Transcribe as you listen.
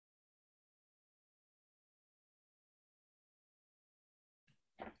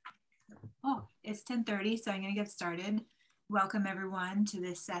Oh, it's 10:30, so I'm going to get started. Welcome everyone to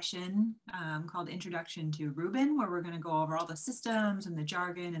this session called Introduction to Rubin, where we're going to go over all the systems and the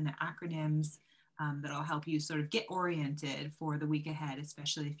jargon and the acronyms that'll help you sort of get oriented for the week ahead,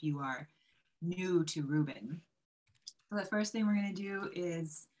 especially if you are new to Rubin. So the first thing we're going to do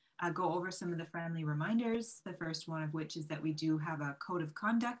is go over some of the friendly reminders. The first one of which is that we do have a code of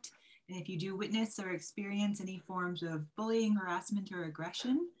conduct. And if you do witness or experience any forms of bullying, harassment, or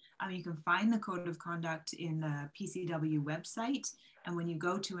aggression, you can find the code of conduct in the PCW website. And when you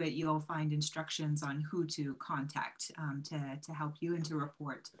go to it, you'll find instructions on who to contact to help you and to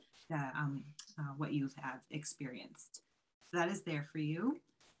report what you have experienced. So that is there for you.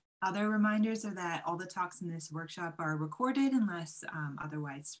 Other reminders are that all the talks in this workshop are recorded unless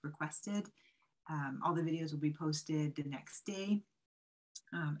otherwise requested. All the videos will be posted the next day.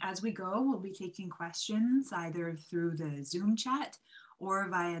 As we go, we'll be taking questions either through the Zoom chat or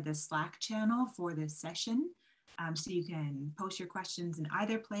via the Slack channel for this session. So you can post your questions in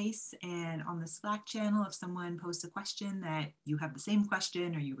either place, and on the Slack channel, if someone posts a question that you have the same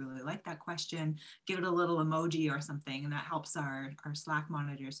question or you really like that question, give it a little emoji or something, and that helps our Slack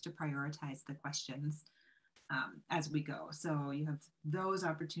monitors to prioritize the questions as we go. So you have those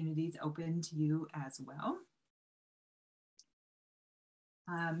opportunities open to you as well.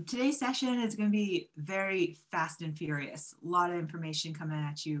 Today's session is going to be very fast and furious. A lot of information coming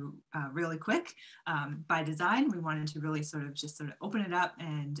at you really quick. By design, we wanted to really sort of open it up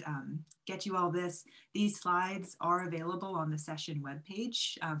and get you all this. These slides are available on the session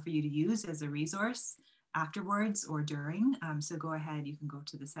webpage for you to use as a resource afterwards or during. So go ahead, you can go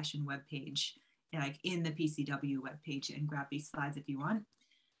to the session webpage, like in the PCW webpage, and grab these slides if you want.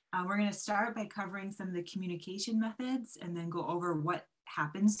 We're going to start by covering some of the communication methods and then go over what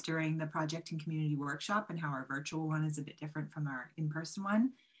happens during the project and community workshop and how our virtual one is a bit different from our in-person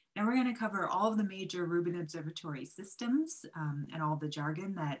one. And we're going to cover all of the major Rubin Observatory systems and all the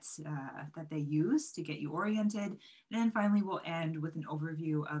jargon that they use to get you oriented. And then finally, we'll end with an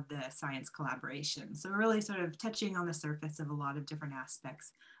overview of the science collaboration. So we're really sort of touching on the surface of a lot of different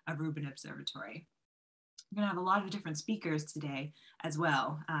aspects of Rubin Observatory. We're going to have a lot of different speakers today as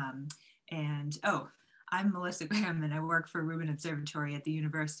well. I'm Melissa Graham, and I work for Rubin Observatory at the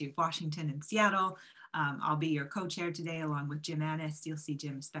University of Washington in Seattle. I'll be your co-chair today along with Jim Annis. You'll see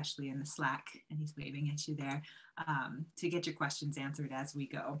Jim especially in the Slack, and he's waving at you there to get your questions answered as we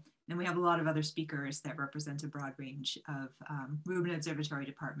go. And we have a lot of other speakers that represent a broad range of Rubin Observatory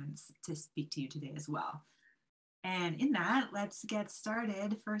departments to speak to you today as well. And in that, let's get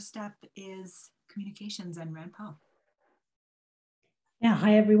started. First up is communications and Rampal. Yeah,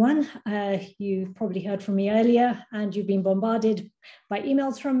 hi everyone. You've probably heard from me earlier and you've been bombarded by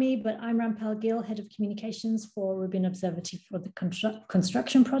emails from me, but I'm Rampal Gill, Head of Communications for Rubin Observatory for the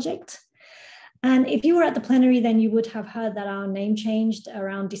construction project. And if you were at the plenary, then you would have heard that our name changed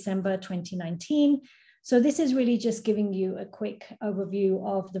around December 2019. So this is really just giving you a quick overview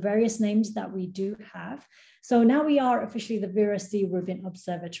of the various names that we do have. So now we are officially the Vera C. Rubin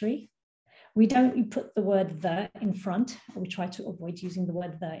Observatory. We don't put the word "the" in front. We try to avoid using the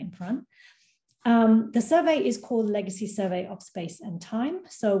word "the" in front. The survey is called Legacy Survey of Space and Time.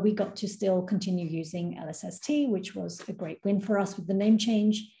 So we got to still continue using LSST, which was a great win for us with the name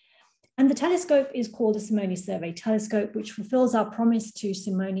change. And the telescope is called the Simone Survey Telescope, which fulfills our promise to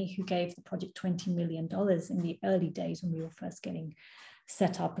Simone, who gave the project $20 million in the early days when we were first getting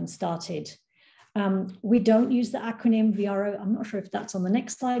set up and started. We don't use the acronym VRO. I'm not sure if that's on the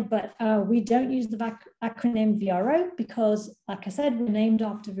next slide, but we don't use the acronym VRO because, like I said, we're named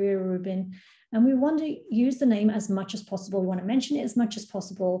after Vera Rubin, and we want to use the name as much as possible. We want to mention it as much as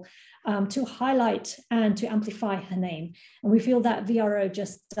possible to highlight and to amplify her name. And we feel that VRO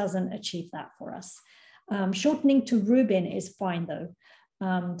just doesn't achieve that for us. Shortening to Rubin is fine though.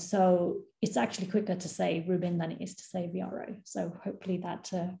 So it's actually quicker to say Rubin than it is to say VRO. So hopefully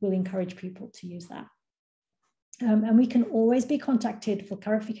that will encourage people to use that. And we can always be contacted for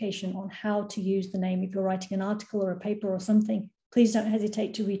clarification on how to use the name. If you're writing an article or a paper or something, please don't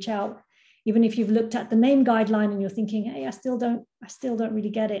hesitate to reach out. Even if you've looked at the name guideline and you're thinking, hey, I still don't really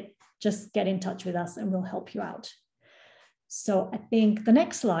get it, just get in touch with us and we'll help you out. So I think the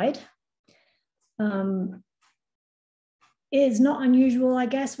next slide is not unusual, I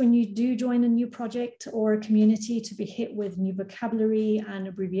guess, when you do join a new project or a community to be hit with new vocabulary and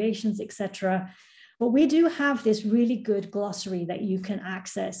abbreviations, etc. But we do have this really good glossary that you can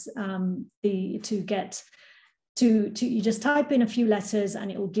access you just type in a few letters and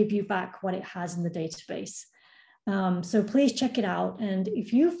it will give you back what it has in the database. So please check it out. And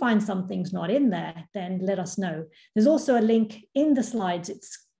if you find something's not in there, then let us know. There's also a link in the slides.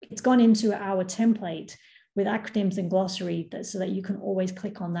 It's it's gone into our template with acronyms and glossary so that you can always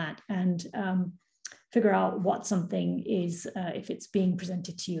click on that and figure out what something is if it's being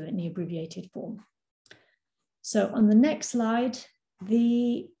presented to you in the abbreviated form. So on the next slide,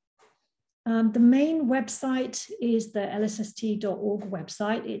 the main website is the lsst.org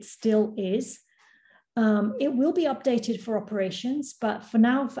website. It still is. It will be updated for operations, but for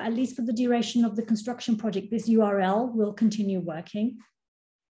now, at least for the duration of the construction project, this URL will continue working.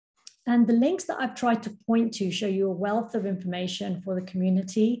 And the links that I've tried to point to show you a wealth of information for the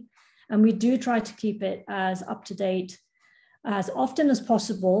community. And we do try to keep it as up to date as often as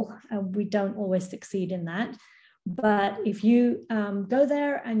possible. We don't always succeed in that. But if you go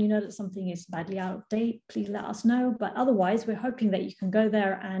there and you know that something is badly out of date, please let us know. But otherwise, we're hoping that you can go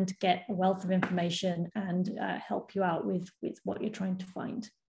there and get a wealth of information and help you out with what you're trying to find.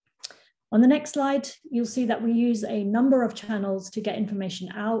 On the next slide, you'll see that we use a number of channels to get information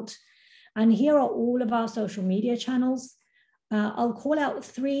out. And here are all of our social media channels. I'll call out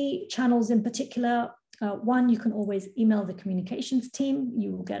 3 channels in particular. One, you can always email the communications team.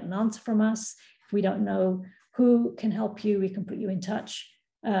 You will get an answer from us. If we don't know who can help you, we can put you in touch.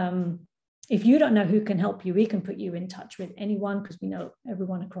 If you don't know who can help you, we can put you in touch with anyone because we know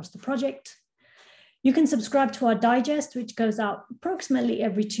everyone across the project. You can subscribe to our digest, which goes out approximately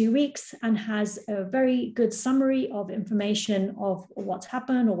every 2 weeks and has a very good summary of information of what's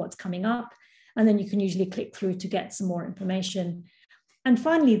happened or what's coming up. And then you can usually click through to get some more information. And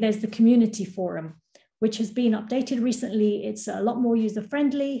finally, there's the community forum, which has been updated recently. It's a lot more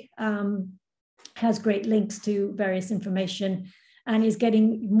user-friendly, has great links to various information, and is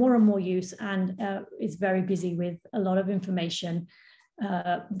getting more and more use, and is very busy with a lot of information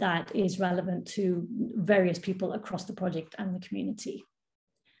that is relevant to various people across the project and the community.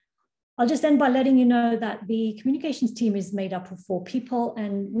 I'll just end by letting you know that the communications team is made up of 4 people,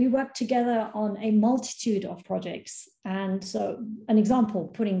 and we work together on a multitude of projects. And so an example,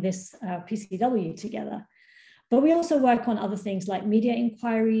 putting this PCW together. But we also work on other things like media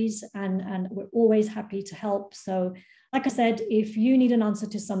inquiries, and we're always happy to help. So like I said, if you need an answer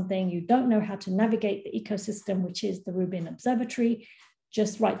to something, you don't know how to navigate the ecosystem, which is the Rubin Observatory,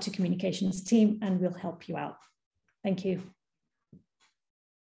 just write to communications team and we'll help you out. Thank you.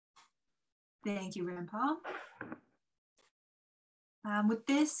 Thank you, Rampal. With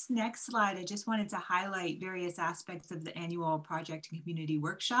this next slide, I just wanted to highlight various aspects of the annual Project and Community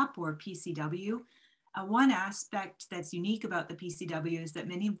Workshop, or PCW. One aspect that's unique about the PCW is that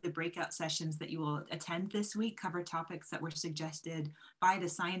many of the breakout sessions that you will attend this week cover topics that were suggested by the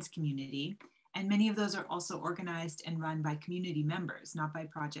science community. And many of those are also organized and run by community members, not by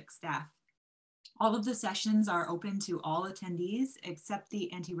project staff. All of the sessions are open to all attendees except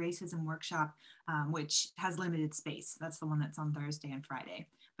the anti-racism workshop, which has limited space. That's the one that's on Thursday and Friday.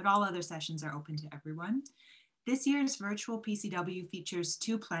 But all other sessions are open to everyone. This year's virtual PCW features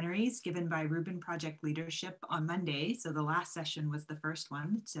 2 plenaries given by Rubin Project Leadership on Monday. So the last session was the first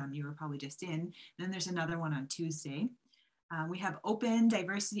one that you were probably just in. Then there's another one on Tuesday. We have open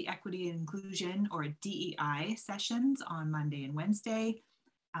diversity, equity, and inclusion, or DEI sessions on Monday and Wednesday.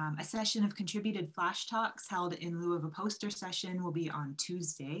 A session of contributed flash talks held in lieu of a poster session will be on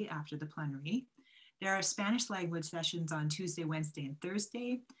Tuesday after the plenary. There are Spanish language sessions on Tuesday, Wednesday, and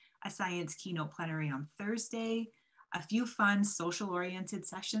Thursday, a science keynote plenary on Thursday, a few fun social-oriented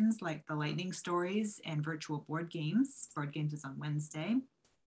sessions like the lightning stories and virtual board games. Board games is on Wednesday.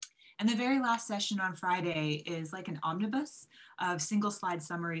 And the very last session on Friday is like an omnibus of single slide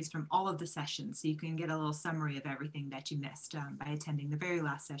summaries from all of the sessions. So you can get a little summary of everything that you missed by attending the very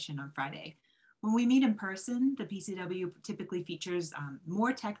last session on Friday. When we meet in person, the PCW typically features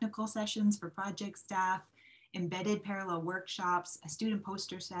more technical sessions for project staff, embedded parallel workshops, a student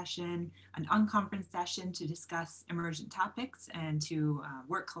poster session, an unconference session to discuss emergent topics and to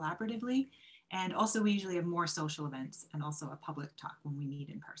work collaboratively. And also we usually have more social events and also a public talk when we meet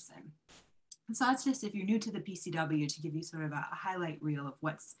in person. And so that's just, if you're new to the PCW, to give you sort of a highlight reel of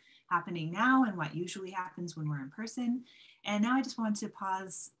what's happening now and what usually happens when we're in person. And now I just want to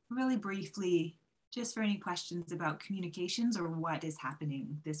pause really briefly just for any questions about communications or what is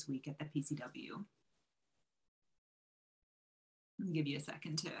happening this week at the PCW. Let me give you a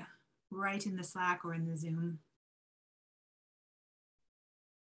second to write in the Slack or in the Zoom.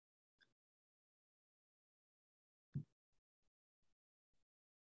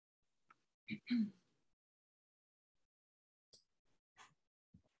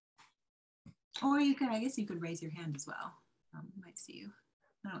 Or you could, I guess you could raise your hand as well. I might see you.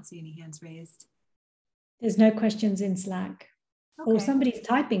 I don't see any hands raised. There's no questions in Slack. Okay. Oh, somebody's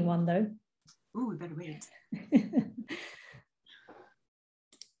typing one though. Oh, we better wait.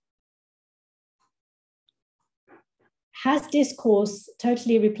 Has this course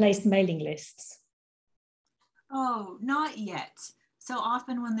totally replaced mailing lists? Oh, not yet. So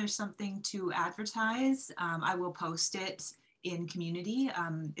often when there's something to advertise, I will post it in community.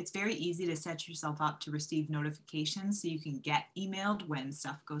 It's very easy to set yourself up to receive notifications so you can get emailed when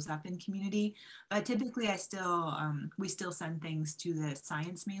stuff goes up in community. But typically we still send things to the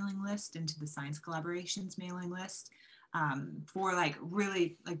science mailing list and to the science collaborations mailing list for like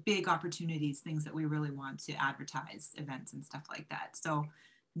really like big opportunities, things that we really want to advertise, events and stuff like that. So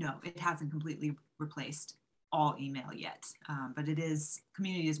no, it hasn't completely replaced all email yet, but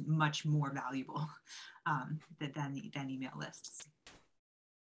community is much more valuable than email lists.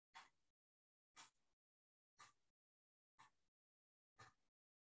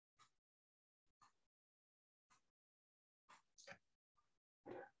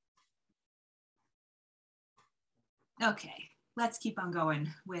 Okay, let's keep on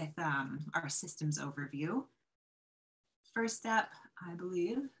going with our systems overview. First step, I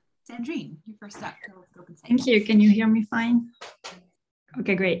believe, Sandrine, your first step. Thank you. Can you hear me fine?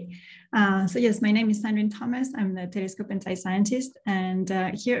 Okay, great. So yes, my name is Sandrine Thomas. I'm the telescope and site scientist. And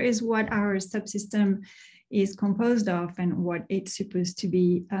here is what our subsystem is composed of and what it's supposed to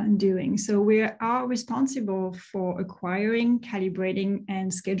be doing. So we are responsible for acquiring, calibrating,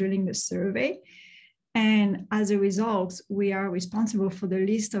 and scheduling the survey. And as a result, we are responsible for the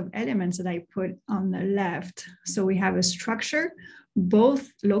list of elements that I put on the left. So we have a structure,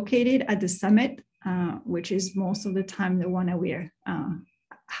 both located at the summit, which is most of the time the one that we're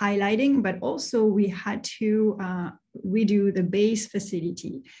highlighting, but also we had to redo the base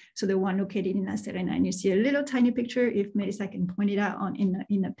facility. So the one located in La Serena, and you see a little tiny picture, if Melissa can point it out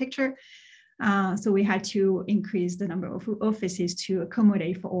in the picture. So we had to increase the number of offices to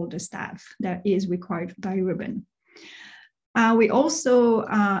accommodate for all the staff that is required by Rubin. We also,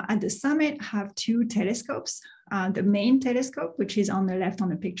 at the summit, have two telescopes, the main telescope, which is on the left on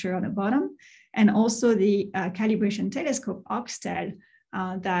the picture on the bottom, and also the calibration telescope, Oxtel,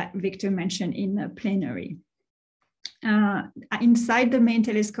 that Victor mentioned in the plenary. Inside the main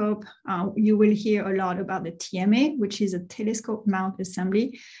telescope, you will hear a lot about the TMA, which is a telescope mount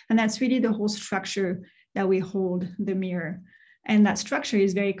assembly. And that's really the whole structure that we hold the mirror. And that structure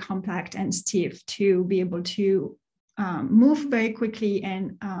is very compact and stiff to be able to move very quickly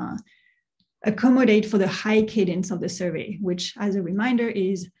and accommodate for the high cadence of the survey, which, as a reminder,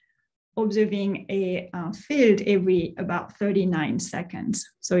 is observing a field every about 39 seconds.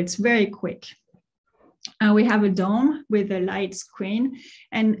 So it's very quick. We have a dome with a light screen,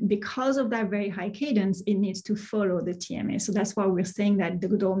 and because of that very high cadence, it needs to follow the TMA. So that's why we're saying that the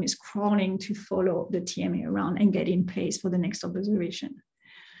dome is crawling to follow the TMA around and get in place for the next observation.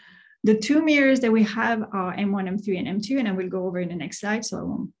 The two mirrors that we have are M1, M3, and M2, and I will go over in the next slide, so I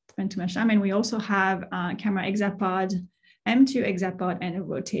won't spend too much time. And we also have a camera hexapod, M2 hexapod, and a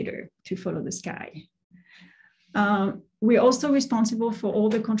rotator to follow the sky. We're also responsible for all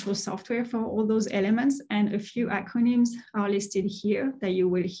the control software for all those elements, and a few acronyms are listed here that you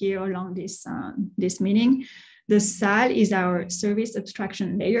will hear along this meeting. The SAL is our service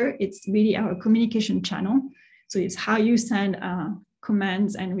abstraction layer. It's really our communication channel. So it's how you send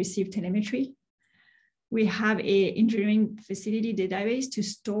commands and receive telemetry. We have an engineering facility database to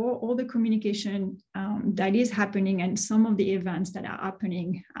store all the communication that is happening and some of the events that are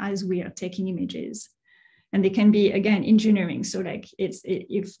happening as we are taking images. And they can be, again, engineering. So like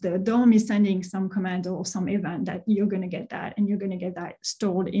if the dome is sending some command or some event, that you're going to get that, and you're going to get that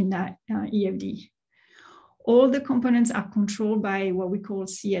stored in that EFD. All the components are controlled by what we call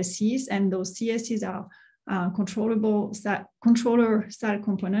CSCs, and those CSCs are controller SAL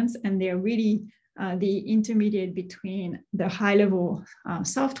components, and they're really the intermediate between the high-level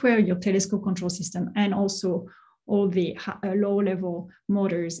software, your telescope control system, and also all the low-level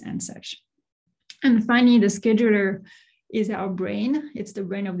motors and such. And finally, the scheduler is our brain. It's the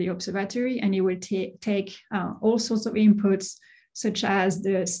brain of the observatory, and it will take all sorts of inputs, such as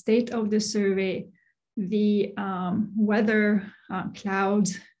the state of the survey, the weather,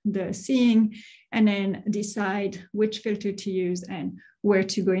 clouds, the seeing, and then decide which filter to use and where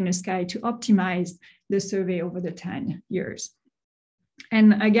to go in the sky to optimize the survey over the 10 years.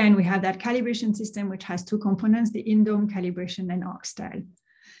 And again, we have that calibration system, which has two components, the in-dome calibration and Oxtel.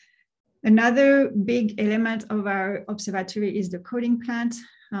 Another big element of our observatory is the coding plant.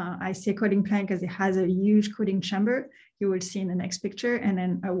 I say coding plant because it has a huge coding chamber. You will see in the next picture, and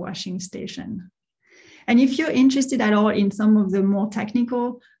then a washing station. And if you're interested at all in some of the more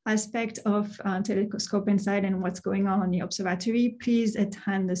technical aspect of telescope inside and what's going on the observatory, please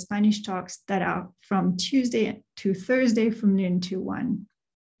attend the Spanish talks that are from Tuesday to Thursday from noon to 1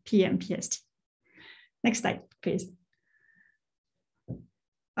 p.m. PST. Next slide, please.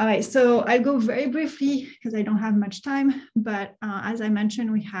 All right, so I'll go very briefly because I don't have much time, but as I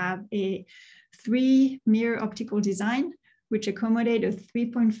mentioned, we have a 3-mirror optical design, which accommodate a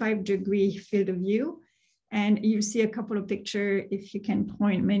 3.5-degree field of view. And you see a couple of pictures, if you can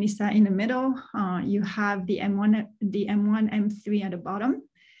point Melissa in the middle, you have the M1, M3 at the bottom.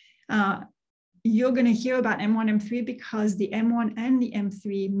 You're gonna hear about M1, M3 because the M1 and the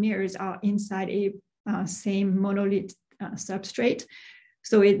M3 mirrors are inside a same monolith substrate.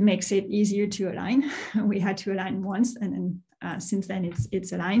 So it makes it easier to align. We had to align once, and then since then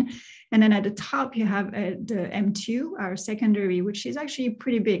it's aligned. And then at the top, you have the M2, our secondary, which is actually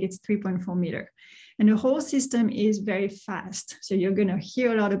pretty big. It's 3.4 meters. And the whole system is very fast. So you're gonna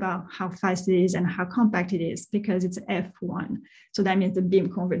hear a lot about how fast it is and how compact it is because it's F1. So that means the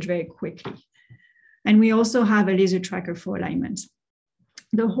beam converge very quickly. And we also have a laser tracker for alignment.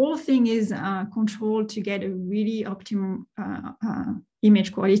 The whole thing is controlled to get a really optimum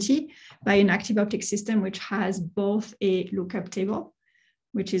image quality by an active optic system, which has both a lookup table,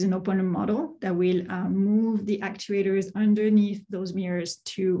 which is an open model that will move the actuators underneath those mirrors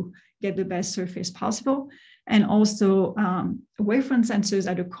to get the best surface possible. And also wavefront sensors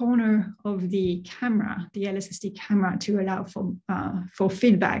at the corner of the camera, the LSST camera, to allow for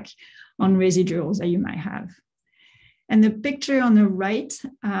feedback on residuals that you might have. And the picture on the right,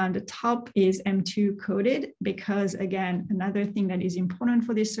 the top is M2 coded because, again, another thing that is important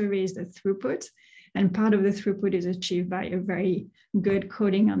for this survey is the throughput. And part of the throughput is achieved by a very good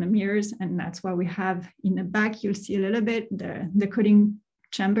coding on the mirrors. And that's why we have in the back, you'll see a little bit the coding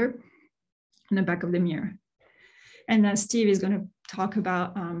chamber in the back of the mirror. And Steve is going to talk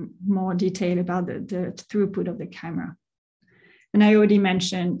about more detail about the throughput of the camera. And I already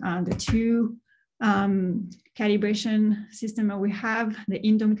mentioned the two calibration system that we have, the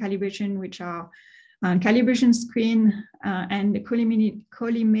in-dome calibration, which are calibration screen and the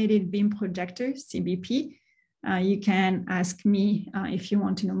collimated beam projector, CBP. You can ask me if you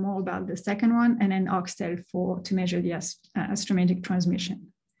want to know more about the second one, and then Oxtel to measure the astrometric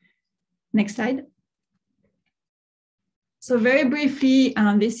transmission. Next slide. So very briefly,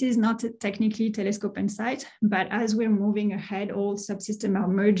 this is not technically telescope and sight, but as we're moving ahead, all subsystems are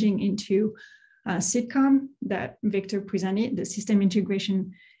merging into SITCOM that Victor presented, the system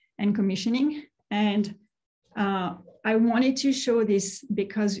integration and commissioning. And I wanted to show this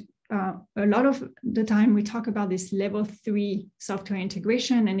because a lot of the time we talk about this level 3 software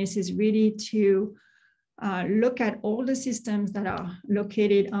integration, and this is really to look at all the systems that are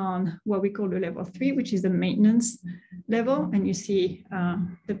located on what we call the level 3, which is the maintenance level. And you see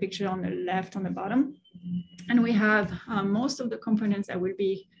the picture on the left on the bottom. And we have most of the components that will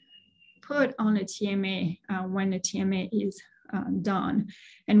be put on a TMA when the TMA is done.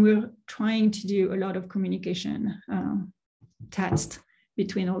 And we're trying to do a lot of communication test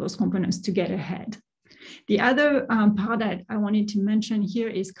between all those components to get ahead. The other part that I wanted to mention here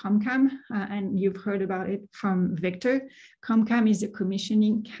is ComCam, and you've heard about it from Victor. ComCam is a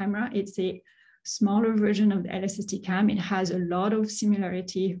commissioning camera. It's a smaller version of the LSST cam. It has a lot of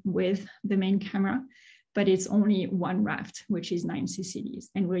similarity with the main camera, but it's only one raft, which is 9 CCDs.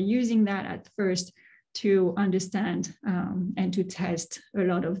 And we're using that at first to understand and to test a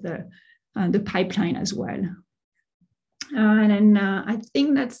lot of the pipeline as well. And then I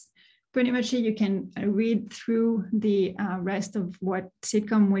think that's pretty much it. You can read through the rest of what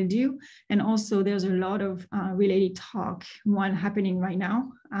SITCOM will do. And also there's a lot of related talk, one happening right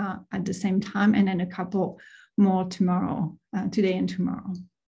now at the same time, and then a couple more tomorrow, today and tomorrow.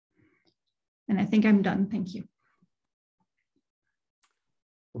 And I think I'm done. Thank you.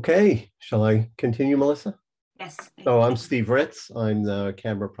 Okay, shall I continue, Melissa? Yes. So I'm Steve Ritz. I'm the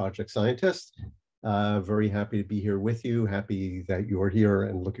camera project scientist. Very happy to be here with you. Happy that you're here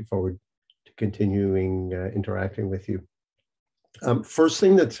and looking forward to continuing interacting with you. First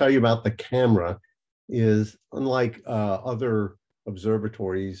thing to tell you about the camera is, unlike other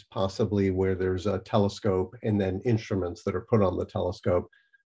observatories, possibly where there's a telescope and then instruments that are put on the telescope,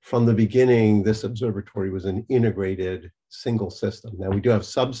 from the beginning, this observatory was an integrated single system. Now, we do have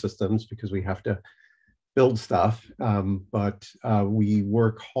subsystems because we have to build stuff, but we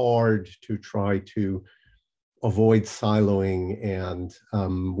work hard to try to avoid siloing, and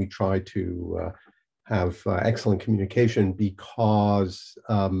we try to have excellent communication because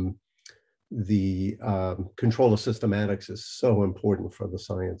the control of systematics is so important for the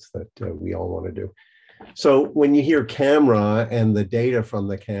science that we all want to do. So when you hear camera and the data from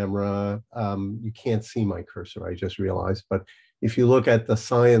the camera, you can't see my cursor, I just realized, but if you look at the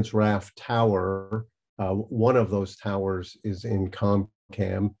Science Raft Tower, one of those towers is in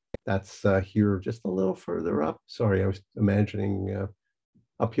ComCam. That's here just a little further up. Sorry, I was imagining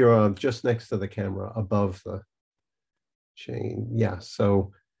up here just next to the camera above the chain. Yeah,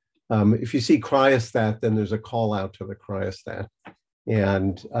 so if you see cryostat, then there's a call out to the cryostat.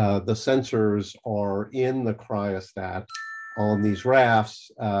 And the sensors are in the cryostat on these rafts,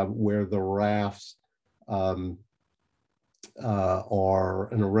 where the rafts are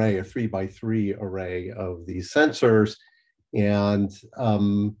an array, a 3x3 array of these sensors. And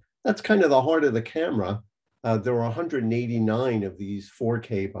that's kind of the heart of the camera. There are 189 of these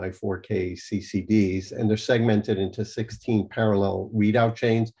 4K by 4K CCDs, and they're segmented into 16 parallel readout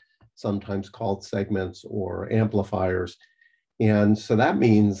chains, sometimes called segments or amplifiers. And so that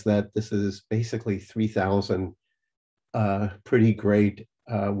means that this is basically 3,000 pretty great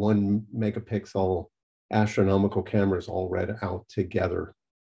 1 megapixel astronomical cameras all read out together.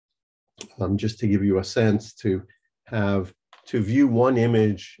 Just to give you a sense, to view one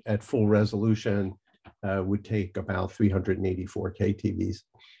image at full resolution would take about 384K TVs.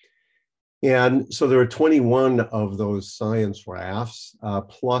 And so there are 21 of those science rafts,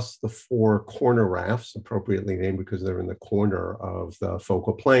 plus the 4 corner rafts, appropriately named because they're in the corner of the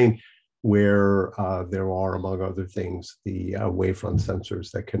focal plane, where there are, among other things, the wavefront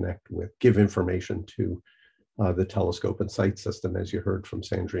sensors that give information to the telescope and sight system, as you heard from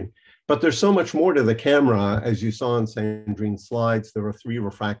Sandrine. But there's so much more to the camera. As you saw in Sandrine's slides, there are 3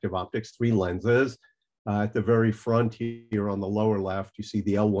 refractive optics, 3 lenses. At the very front here on the lower left, you see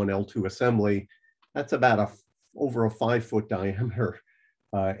the L1, L2 assembly. That's about over a 5-foot diameter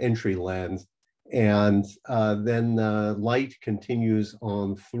entry lens. And then light continues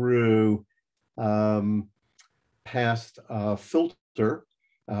on through past filter,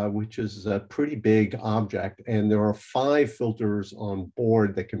 which is a pretty big object. And there are 5 filters on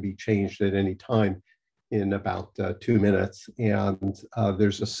board that can be changed at any time in about 2 minutes. And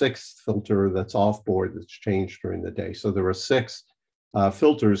there's a 6th filter that's off board that's changed during the day. So there are 6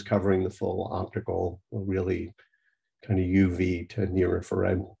 filters covering the full optical, really kind of UV to near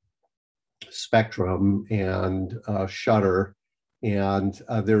infrared spectrum and shutter. And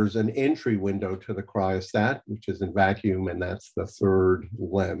there's an entry window to the cryostat, which is in vacuum, and that's the 3rd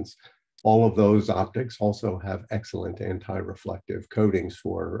lens. All of those optics also have excellent anti-reflective coatings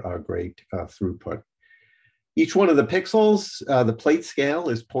for great throughput. Each one of the pixels, the plate scale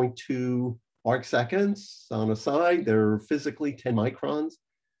is 0.2 arc seconds on a side. They're physically 10 microns.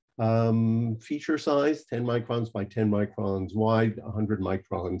 Feature size, 10 microns by 10 microns wide, 100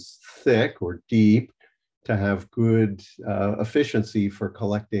 microns thick or deep, to have good efficiency for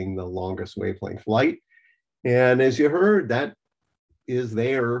collecting the longest wavelength light. And as you heard, that is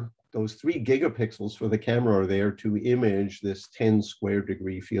there. Those 3 gigapixels for the camera are there to image this 10 square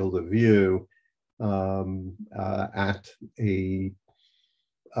degree field of view at a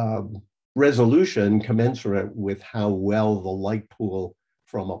resolution commensurate with how well the light pool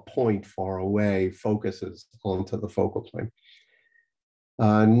from a point far away focuses onto the focal plane.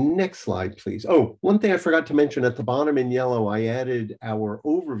 Next slide, please. Oh, one thing I forgot to mention at the bottom in yellow, I added our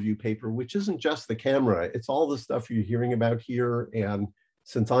overview paper, which isn't just the camera. It's all the stuff you're hearing about here. And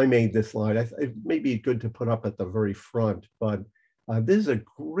since I made this slide, it may be good to put up at the very front, but this is a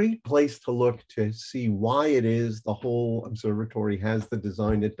great place to look to see why it is the whole observatory has the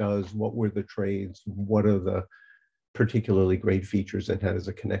design it does, what were the trades, what are the particularly great features it has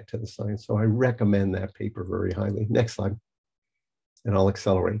to connect to the science. So I recommend that paper very highly. Next slide, and I'll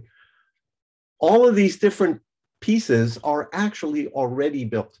accelerate. All of these different pieces are actually already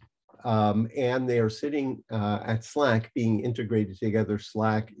built, and they are sitting at SLAC being integrated together.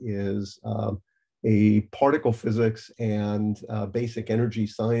 SLAC is a particle physics and basic energy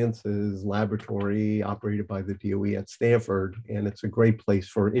sciences laboratory operated by the DOE at Stanford, and it's a great place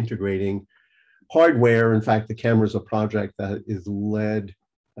for integrating hardware. In fact, the camera is a project that is led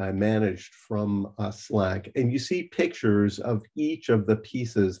and managed from SLAC, and you see pictures of each of the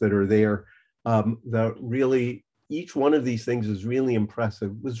pieces that are there. Each one of these things is really impressive.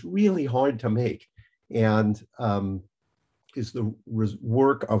 It was really hard to make, and is the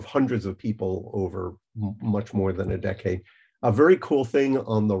work of hundreds of people over much more than a decade. A very cool thing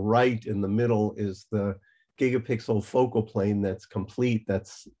on the right in the middle is the gigapixel focal plane that's complete,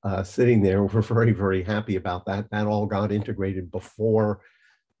 that's sitting there. We're very, very happy about that. That all got integrated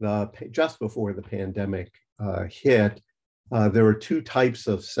just before the pandemic hit. There are 2 types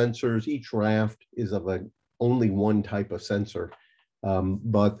of sensors. Each raft is of only 1 type of sensor,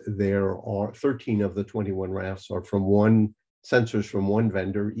 but there are 13 of the 21 rafts are from sensors from one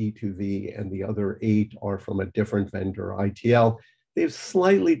vendor, E2V, and the other 8 are from a different vendor, ITL. They have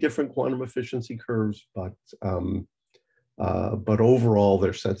slightly different quantum efficiency curves, but overall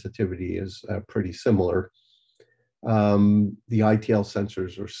their sensitivity is pretty similar. The ITL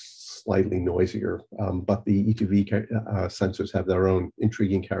sensors are slightly noisier, but the E2V sensors have their own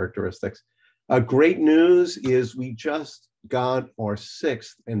intriguing characteristics. Great news is we just got our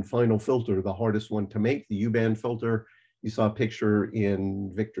 6th and final filter, the hardest one to make, the U-band filter. You saw a picture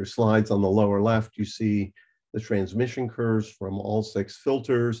in Victor's slides on the lower left. You see the transmission curves from all 6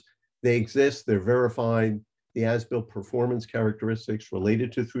 filters. They exist, they're verified. The as-built performance characteristics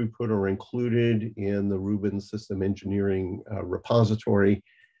related to throughput are included in the Rubin System Engineering repository.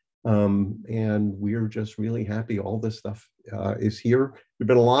 And we're just really happy all this stuff is here. There've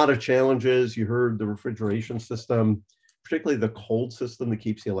been a lot of challenges. You heard the refrigeration system, particularly the cold system that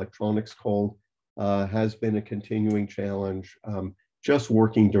keeps the electronics cold, has been a continuing challenge. Just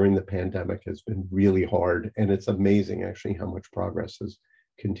working during the pandemic has been really hard, and it's amazing actually how much progress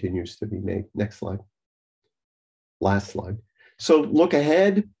continues to be made. Next slide. Last slide. So look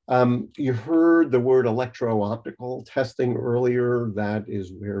ahead. You heard the word electro-optical testing earlier. That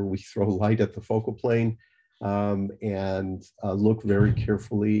is where we throw light at the focal plane and look very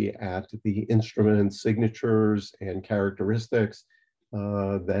carefully at the instrument signatures and characteristics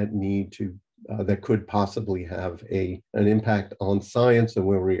that could possibly have an impact on science and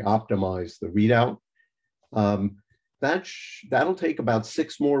where we optimize the readout. That'll take about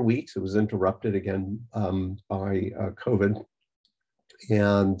 6 more weeks. It was interrupted again by COVID.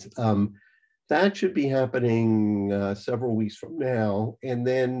 And that should be happening several weeks from now. And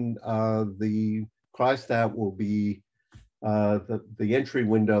then the cryostat will be, the entry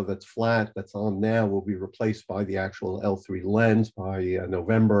window that's flat, that's on now, will be replaced by the actual L3 lens by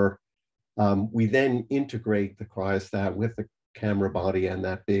November. We then integrate the cryostat with the camera body and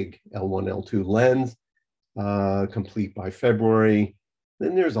that big L1, L2 lens, complete by February.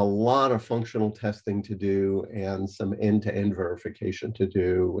 Then there's a lot of functional testing to do and some end-to-end verification to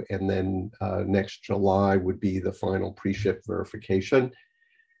do. And then next July would be the final pre-ship verification.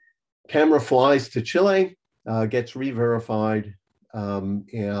 Camera flies to Chile, gets re-verified,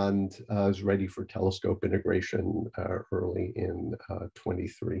 and is ready for telescope integration early in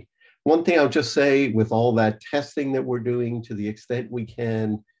 23. One thing I'll just say, with all that testing that we're doing, to the extent we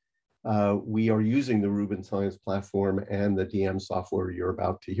can, we are using the Rubin Science platform and the DM software you're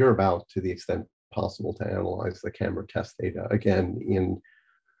about to hear about to the extent possible to analyze the camera test data, again, in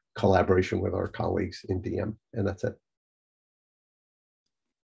collaboration with our colleagues in DM. And that's it.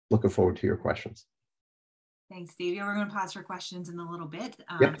 Looking forward to your questions. Thanks, Steve. We're going to pause for questions in a little bit.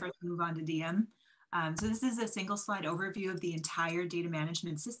 Yep. First, move on to DM. So this is a single slide overview of the entire data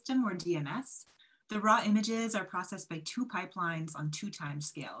management system, or DMS. The raw images are processed by 2 pipelines on 2 time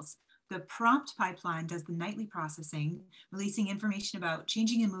scales. The prompt pipeline does the nightly processing, releasing information about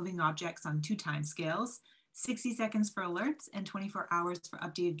changing and moving objects on 2 time scales, 60 seconds for alerts, and 24 hours for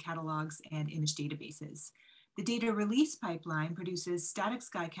updated catalogs and image databases. The data release pipeline produces static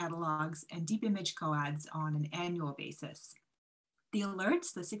sky catalogs and deep image coads on an annual basis. The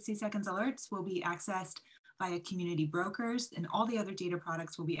alerts, the 60 seconds alerts, will be accessed via community brokers, and all the other data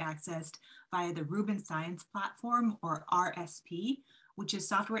products will be accessed via the Rubin Science Platform, or RSP, which is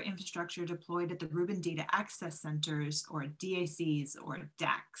software infrastructure deployed at the Rubin Data Access Centers, or DACs, or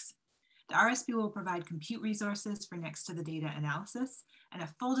DACs. The RSP will provide compute resources for next to the data analysis, and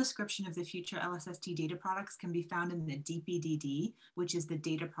a full description of the future LSST data products can be found in the DPDD, which is the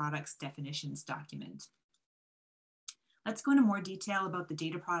Data Products Definitions document. Let's go into more detail about the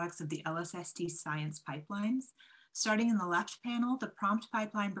data products of the LSST science pipelines. Starting in the left panel, the prompt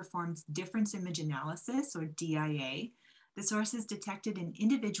pipeline performs difference image analysis, or DIA. The sources detected in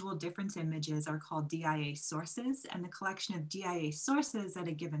individual difference images are called DIA sources, and the collection of DIA sources at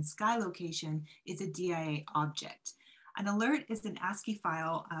a given sky location is a DIA object. An alert is an ASCII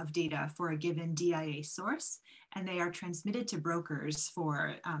file of data for a given DIA source, and they are transmitted to brokers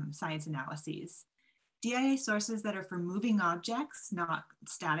for science analyses. DIA sources that are for moving objects, not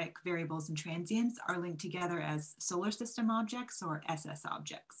static variables and transients, are linked together as solar system objects, or SS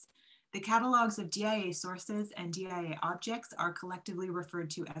objects. The catalogs of DIA sources and DIA objects are collectively referred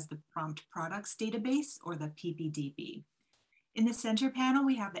to as the Prompt Products Database, or the PPDB. In the center panel,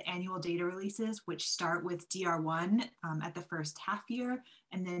 we have the annual data releases, which start with DR1 at the first half year,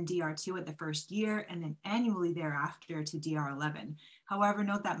 and then DR2 at the first year, and then annually thereafter to DR11. However,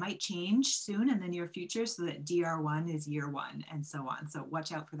 note that might change soon in the near future, so that DR1 is year 1, and so on. So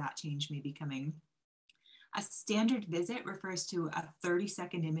watch out for that change maybe coming. A standard visit refers to a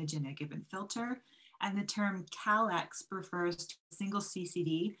 30-second image in a given filter, and the term CalX refers to a single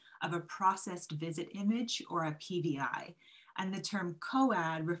CCD of a processed visit image, or a PVI. And the term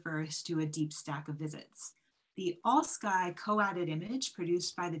COAD refers to a deep stack of visits. The all-sky co-added image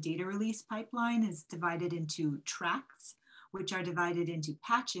produced by the data release pipeline is divided into tracts, which are divided into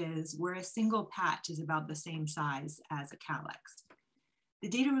patches, where a single patch is about the same size as a calyx. The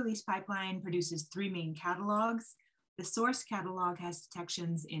data release pipeline produces 3 main catalogs. The source catalog has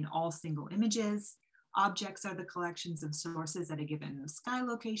detections in all single images. Objects are the collections of sources at a given sky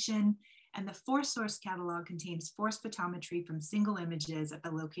location. And the force source catalog contains force photometry from single images at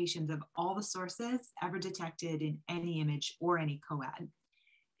the locations of all the sources ever detected in any image or any coad.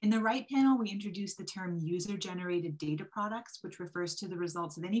 In the right panel, we introduce the term user-generated data products, which refers to the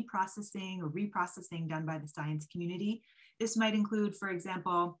results of any processing or reprocessing done by the science community. This might include, for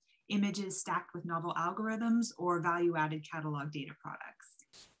example, images stacked with novel algorithms or value-added catalog data products.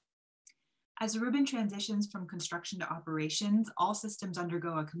 As Rubin transitions from construction to operations, all systems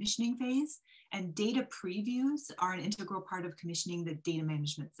undergo a commissioning phase, and data previews are an integral part of commissioning the data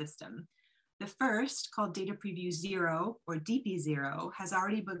management system. The first, called Data Preview 0 or DP0, has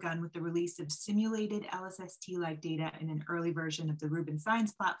already begun with the release of simulated LSST-like data in an early version of the Rubin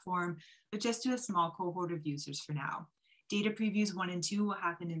Science platform, but just to a small cohort of users for now. Data Previews 1 and 2 will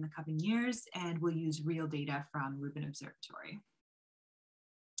happen in the coming years and will use real data from Rubin Observatory.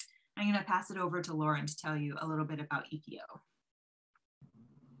 I'm going to pass it over to Lauren to tell you a little bit about EPO.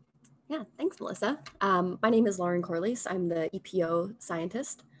 Yeah, thanks, Melissa. My name is Lauren Corliss. I'm the EPO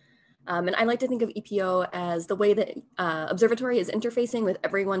scientist. And I like to think of EPO as the way that Observatory is interfacing with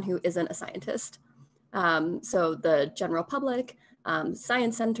everyone who isn't a scientist. So the general public,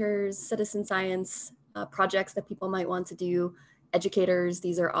 science centers, citizen science, projects that people might want to do, educators,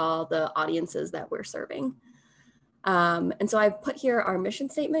 these are all the audiences that we're serving. And so I've put here our mission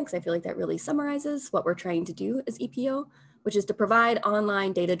statement because I feel like that really summarizes what we're trying to do as EPO, which is to provide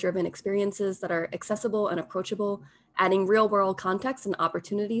online data-driven experiences that are accessible and approachable, adding real-world context and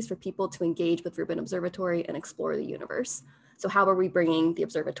opportunities for people to engage with Rubin Observatory and explore the universe. So how are we bringing the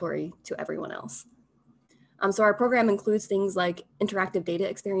observatory to everyone else? So our program includes things like interactive data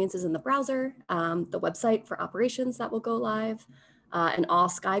experiences in the browser, the website for operations that will go live, an all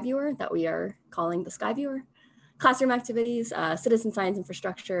Sky Viewer that we are calling the Sky Viewer, classroom activities, citizen science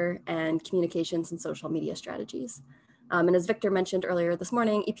infrastructure, and communications and social media strategies. And as Victor mentioned earlier this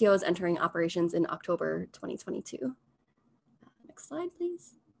morning, EPO is entering operations in October 2022. Next slide,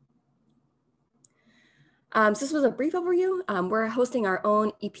 please. So this was a brief overview. We're hosting our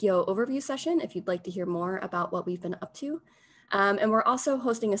own EPO overview session if you'd like to hear more about what we've been up to. And we're also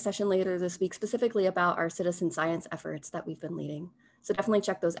hosting a session later this week specifically about our citizen science efforts that we've been leading. So definitely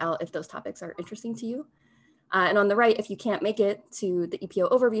check those out if those topics are interesting to you. And on the right, if you can't make it to the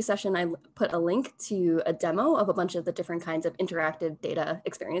EPO overview session, I put a link to a demo of a bunch of the different kinds of interactive data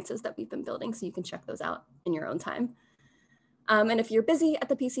experiences that we've been building, so you can check those out in your own time. And if you're busy at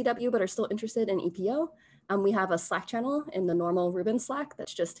the PCW but are still interested in EPO, we have a Slack channel in the normal Rubin Slack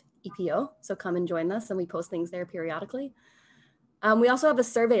that's just EPO, so come and join us, and we post things there periodically. We also have a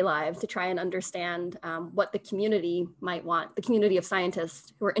survey live to try and understand what the community might want, the community of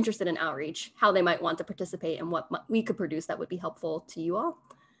scientists who are interested in outreach, how they might want to participate and what we could produce that would be helpful to you all.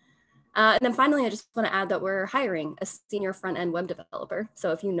 And then finally, I just want to add that we're hiring a senior front-end web developer.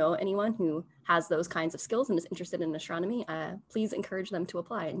 So if you know anyone who has those kinds of skills and is interested in astronomy, please encourage them to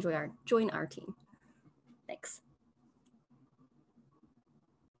apply and join our team. Thanks.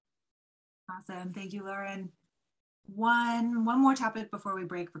 Awesome, thank you, Lauren. One more topic before we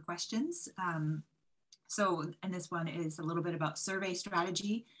break for questions. And this one is a little bit about survey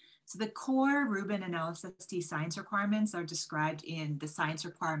strategy. So the core Rubin and LSST science requirements are described in the science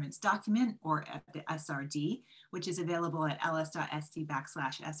requirements document, or the SRD, which is available at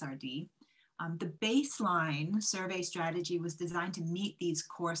ls.st/SRD. The baseline survey strategy was designed to meet these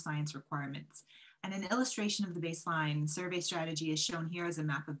core science requirements. And an illustration of the baseline survey strategy is shown here as a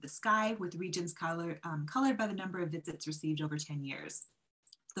map of the sky with regions colored by the number of visits received over 10 years.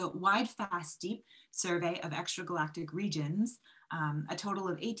 The Wide, Fast, Deep survey of extragalactic regions, a total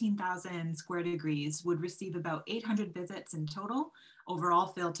of 18,000 square degrees, would receive about 800 visits in total over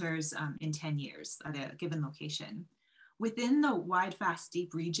all filters in 10 years at a given location. Within the Wide, Fast,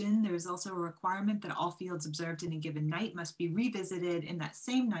 Deep region, there's also a requirement that all fields observed in a given night must be revisited in that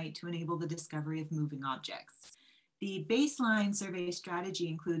same night to enable the discovery of moving objects. The baseline survey strategy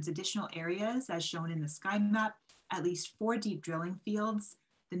includes additional areas as shown in the sky map, at least 4 deep drilling fields,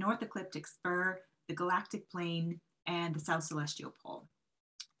 the North Ecliptic Spur, the Galactic Plane, and the South Celestial Pole.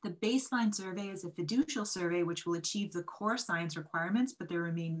 The baseline survey is a fiducial survey which will achieve the core science requirements, but there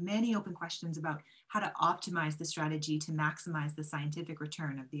remain many open questions about how to optimize the strategy to maximize the scientific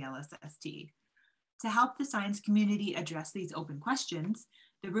return of the LSST. To help the science community address these open questions,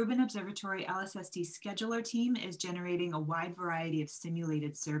 The Rubin Observatory LSST scheduler team is generating a wide variety of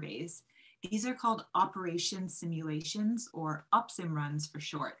simulated surveys. These are called operation simulations, or OPSIM runs for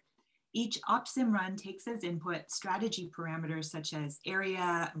short. Each OPSIM run takes as input strategy parameters such as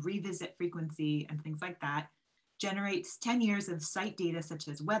area, revisit frequency, and things like that, generates 10 years of site data such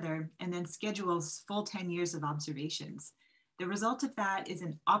as weather, and then schedules full 10 years of observations. The result of that is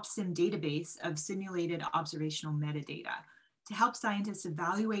an OPSIM database of simulated observational metadata. To help scientists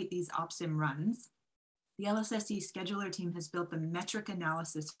evaluate these OPSIM runs, the LSST scheduler team has built the Metric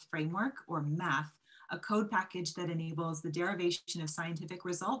Analysis Framework, or MAF, a code package that enables the derivation of scientific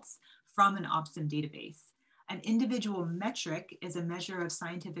results from an OPSIM database. An individual metric is a measure of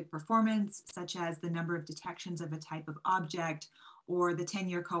scientific performance, such as the number of detections of a type of object or the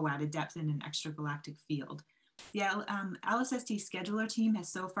 10-year co-added depth in an extragalactic field. The LSST scheduler team has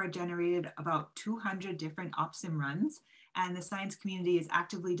so far generated about 200 different OPSIM runs, and the science community is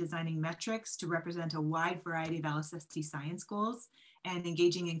actively designing metrics to represent a wide variety of LSST science goals and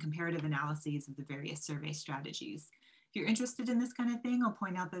engaging in comparative analyses of the various survey strategies. If you're interested in this kind of thing, I'll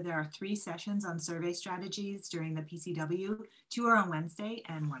point out that there are 3 sessions on survey strategies during the PCW. 2 are on Wednesday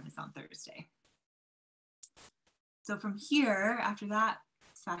and 1 is on Thursday. So from here, after that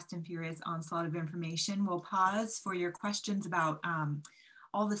fast and furious onslaught of information, we'll pause for your questions about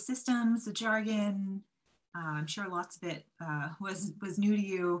all the systems, the jargon. I'm sure lots of it was new to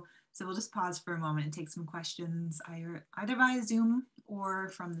you. So we'll just pause for a moment and take some questions either via Zoom or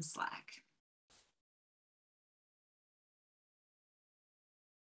from the Slack.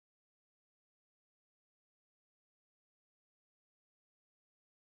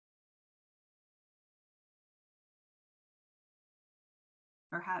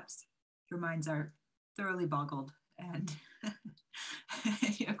 Perhaps your minds are thoroughly boggled and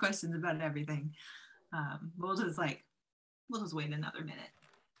you have questions about everything. We'll just wait another minute.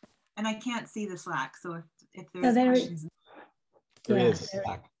 And I can't see the Slack, so if there's questions. There is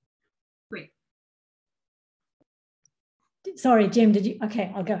Slack. Great. Sorry, Jim, did you?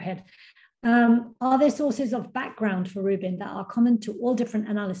 Okay, I'll go ahead. Are there sources of background for Rubin that are common to all different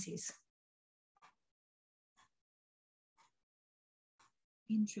analyses?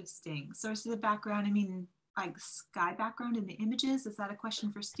 Interesting. Sources of background, I mean, like sky background in the images? Is that a question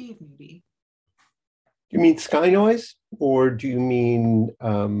for Steve, maybe? You mean sky noise, or do you mean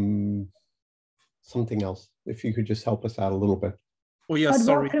something else? If you could just help us out a little bit. Oh, yeah,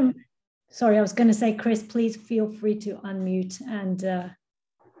 sorry. Sorry, I was going to say, Chris, please feel free to unmute and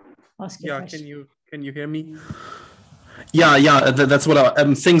ask your question. Yeah, can you hear me? Yeah, that's what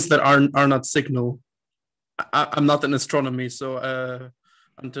things that are not signal. I'm not in astronomy, so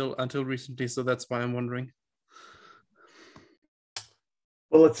until recently, so that's why I'm wondering.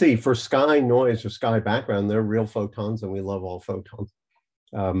 Well, let's see. For sky noise or sky background, they're real photons, and we love all photons.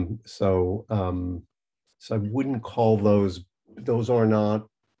 So I wouldn't call those are not.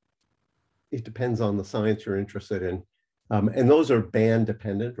 It depends on the science you're interested in, and those are band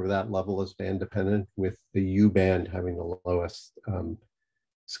dependent, or that level is band dependent, with the U band having the lowest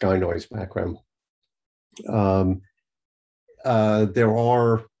sky noise background. There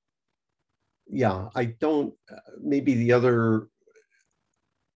are, I don't, maybe the other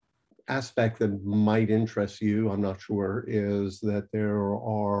aspect that might interest you, I'm not sure, is that there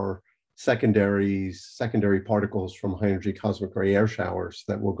are secondary particles from high energy cosmic ray air showers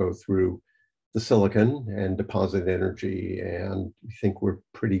that will go through the silicon and deposit energy, and we think we're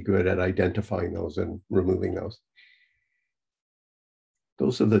pretty good at identifying those and removing those.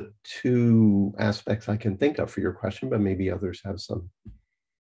 Those are the 2 aspects I can think of for your question, but maybe others have some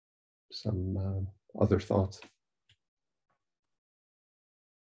other thoughts.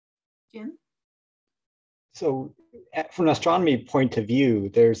 Jim? So from an astronomy point of view,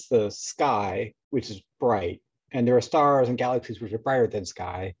 there's the sky, which is bright, and there are stars and galaxies which are brighter than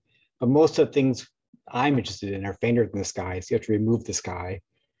sky, but most of the things I'm interested in are fainter than the sky, so you have to remove the sky.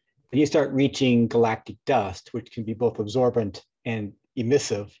 When you start reaching galactic dust, which can be both absorbent and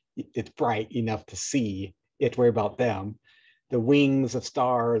emissive, it's bright enough to see, you have to worry about them. The wings of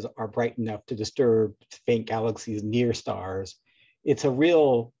stars are bright enough to disturb faint galaxies near stars. It's a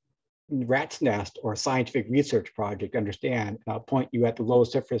real rat's nest or scientific research project, understand. And I'll point you at the low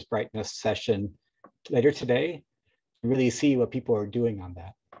surface brightness session later today to really see what people are doing on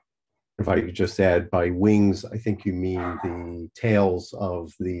that. If I could just add, by wings, I think you mean the tails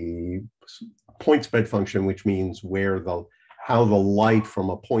of the point spread function, which means how the light from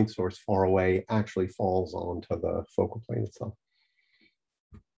a point source far away actually falls onto the focal plane itself.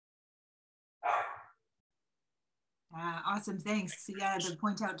 Awesome, thanks. Yeah, the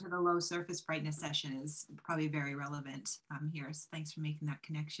point out to the low surface brightness session is probably very relevant here. So thanks for making that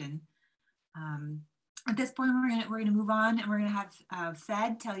connection. At this point, we're gonna move on, and we're gonna have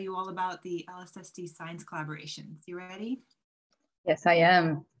Fed tell you all about the LSSD science collaborations. You ready? Yes, I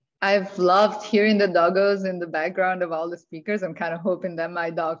am. I've loved hearing the doggos in the background of all the speakers. I'm kind of hoping that my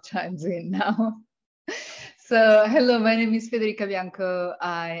dog chimes in now. So hello, my name is Federica Bianco.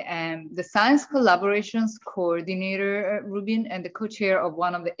 I am the Science Collaborations Coordinator at Rubin and the co-chair of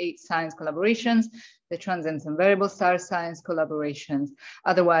one of the 8 science collaborations, the Transient and Variable Star Science Collaborations.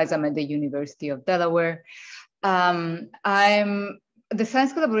 Otherwise, I'm at the University of Delaware. I'm the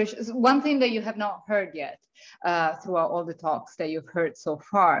science collaborations. One thing that you have not heard yet throughout all the talks that you've heard so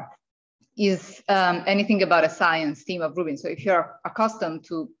far is anything about a science team of Rubin. So if you're accustomed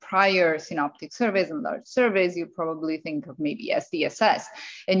to prior synoptic surveys and large surveys, you probably think of maybe SDSS.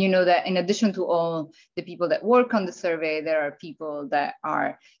 And you know that in addition to all the people that work on the survey, there are people that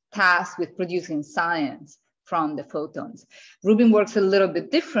are tasked with producing science from the photons. Rubin works a little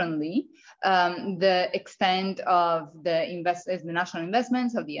bit differently. The extent of the national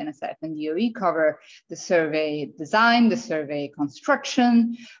investments of the NSF and DOE cover the survey design, the survey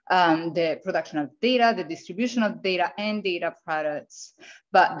construction, the production of data, the distribution of data and data products.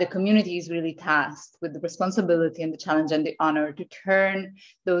 But the community is really tasked with the responsibility and the challenge and the honor to turn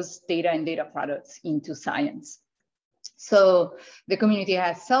those data and data products into science. So the community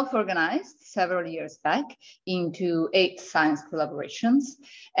has self-organized several years back into 8 science collaborations.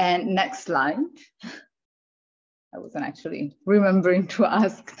 And next slide. I wasn't actually remembering to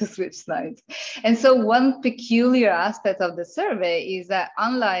ask to switch slides. And so one peculiar aspect of the survey is that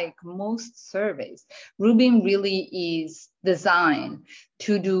unlike most surveys, Rubin really is designed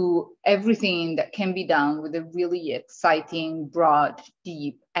to do everything that can be done with a really exciting, broad,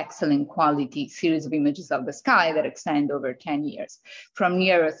 deep, excellent quality series of images of the sky that extend over 10 years, from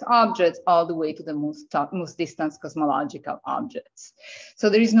near-Earth objects all the way to the most distant cosmological objects. So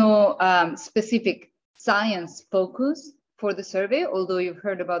there is no specific science focus for the survey, although you've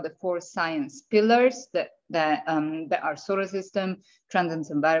heard about the 4 science pillars that are solar system, transient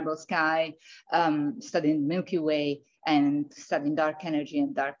and variable sky, studying Milky Way, and studying dark energy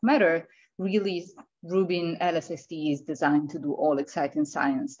and dark matter. Really, Rubin LSSD is designed to do all exciting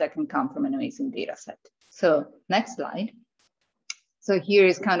science that can come from an amazing data set. So next slide. So here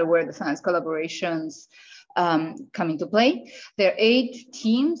is kind of where the science collaborations come into play. There are 8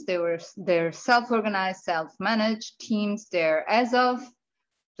 teams. They're self-organized, self-managed teams. They're, as of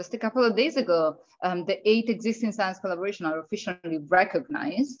just a couple of days ago, the 8 existing science collaborations are officially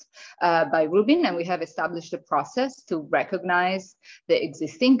recognized by Rubin, and we have established a process to recognize the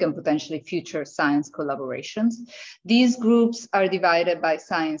existing and potentially future science collaborations. These groups are divided by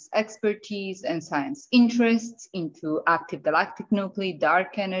science expertise and science interests into active galactic nuclei,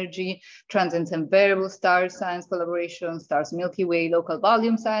 dark energy, transient and variable stars science collaboration, stars Milky Way local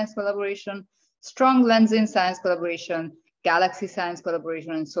volume science collaboration, strong lensing science collaboration, galaxy science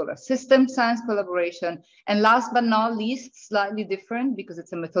collaboration, and solar system science collaboration. And last but not least, slightly different because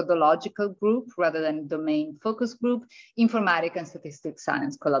it's a methodological group rather than domain focus group, informatic and statistics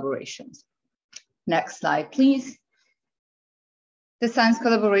science collaborations. Next slide, please. The science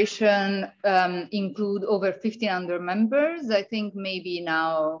collaboration include over 1,500 members. I think maybe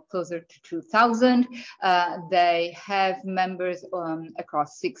now closer to 2,000. They have members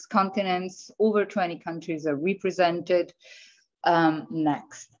across 6 continents. Over 20 countries are represented.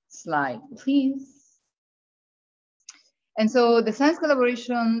 Next slide, please. And so the science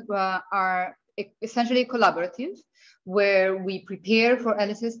collaboration are essentially collaborative, where we prepare for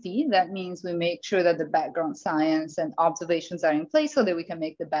LSSD. That means we make sure that the background science and observations are in place so that we can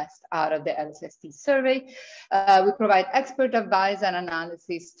make the best out of the LSSD survey. We provide expert advice and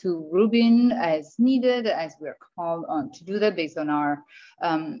analysis to Rubin as needed, as we're called on to do that based on our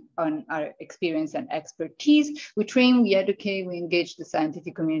experience and expertise. We train, we educate, we engage the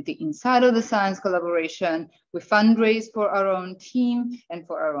scientific community inside of the science collaboration. We fundraise for our own team and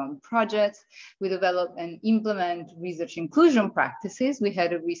for our own projects. We develop and implement research inclusion practices. We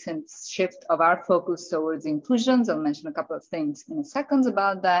had a recent shift of our focus towards inclusions. I'll mention a couple of things in a second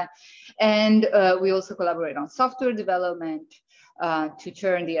about that. And we also collaborate on software development to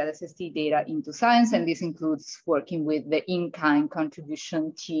turn the LSSD data into science. And this includes working with the in-kind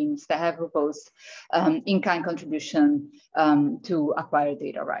contribution teams that have proposed in-kind contribution to acquire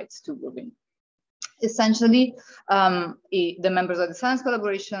data rights to Rubin. Essentially, the members of the science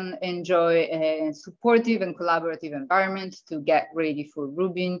collaboration enjoy a supportive and collaborative environment to get ready for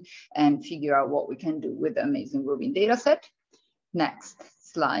Rubin and figure out what we can do with the amazing Rubin data set. Next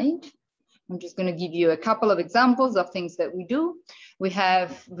slide. I'm just going to give you a couple of examples of things that we do.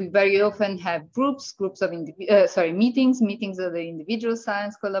 We very often have groups of meetings of the individual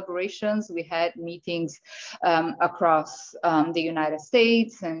science collaborations. We had meetings across the United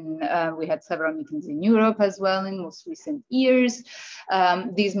States, and we had several meetings in Europe as well in most recent years.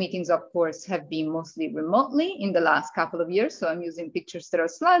 These meetings, of course, have been mostly remotely in the last couple of years. So I'm using pictures that are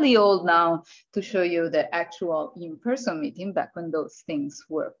slightly old now to show you the actual in-person meeting back when those things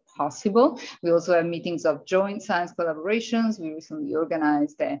were possible. We also have meetings of joint science collaborations. We recently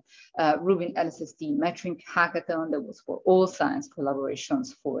organized the Rubin LSST metric hackathon that was for all science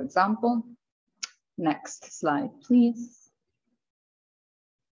collaborations, for example. Next slide, please.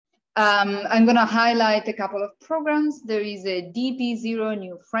 I'm going to highlight a couple of programs. There is a DP0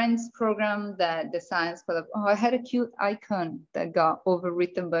 New Friends program that the Science Club, oh, I had a cute icon that got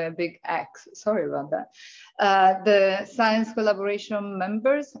overwritten by a big X. Sorry about that. The Science Collaboration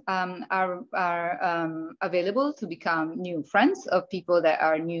members are available to become new friends of people that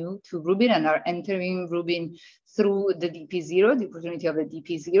are new to Rubin and are entering Rubin through the DP0, the opportunity of the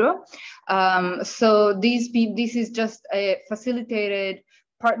DP0. So this is just a facilitated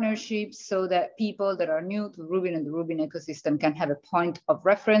partnerships so that people that are new to Rubin and the Rubin ecosystem can have a point of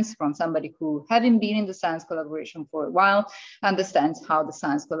reference from somebody who having been in the science collaboration for a while, understands how the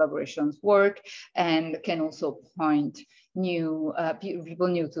science collaborations work, and can also point people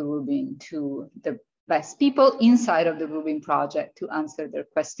new to Rubin to the best people inside of the Rubin project to answer their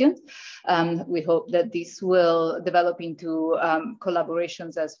questions. We hope that this will develop into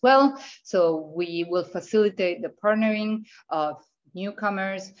collaborations as well. So we will facilitate the partnering of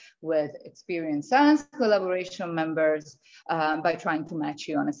newcomers with experienced science collaboration members by trying to match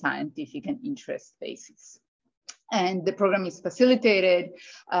you on a scientific and interest basis. And the program is facilitated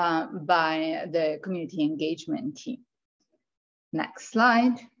by the community engagement team. Next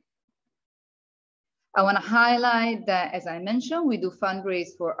slide. I want to highlight that, as I mentioned, we do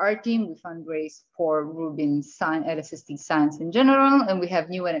fundraise for our team, we fundraise for Rubin LSST Science in general, and we have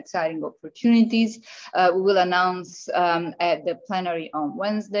new and exciting opportunities. We will announce at the plenary on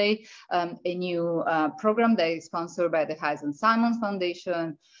Wednesday a new program that is sponsored by the Hayes and Simons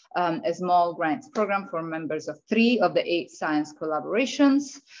Foundation, a small grants program for members of 3 of the 8 science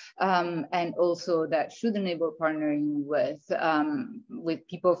collaborations, and also that should enable partnering with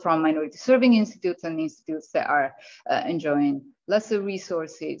people from minority serving institutes and institutes that are enjoying lesser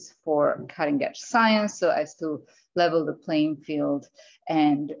resources for cutting edge science, so as to level the playing field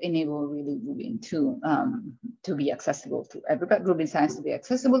and enable really Rubin to be accessible to everybody, Rubin science to be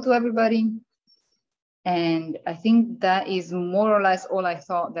accessible to everybody. And I think that is more or less all I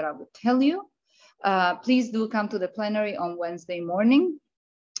thought that I would tell you. Please do come to the plenary on Wednesday morning.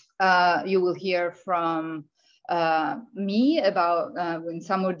 You will hear from me about in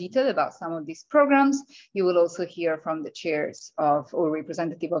some more detail about some of these programs. You will also hear from the chairs of or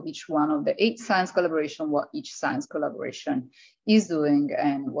representative of each one of the 8 science collaboration, what each science collaboration is doing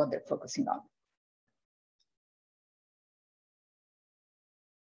and what they're focusing on.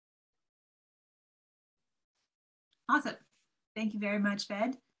 Awesome. Thank you very much,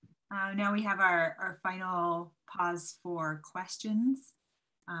 Ved. Now we have our final pause for questions.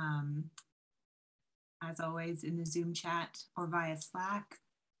 As always, in the Zoom chat or via Slack.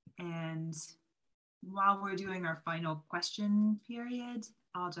 And while we're doing our final question period,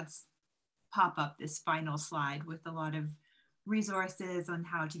 I'll just pop up this final slide with a lot of resources on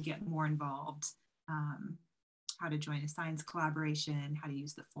how to get more involved, how to join a science collaboration, how to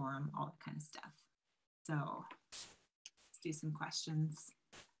use the forum, all that kind of stuff. So let's do some questions.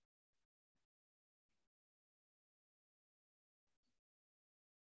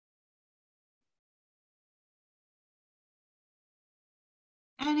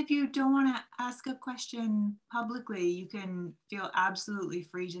 And if you don't want to ask a question publicly, you can feel absolutely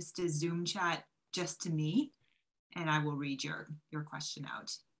free just to Zoom chat just to me, and I will read your question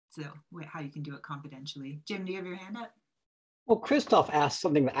out. So how you can do it confidentially. Jim, do you have your hand up? Well, Christoph asked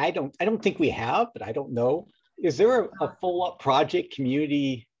something that I don't think we have, but I don't know. Is there a follow-up project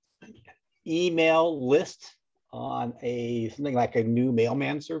community email list on something like a new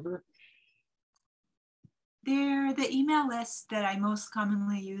mailman server? The email list that I most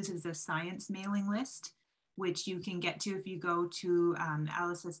commonly use is a science mailing list, which you can get to if you go to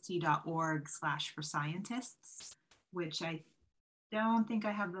lsst.org/for-scientists, which I don't think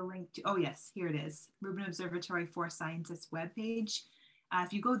I have the link to. Oh yes, here it is, Rubin Observatory for Scientists webpage.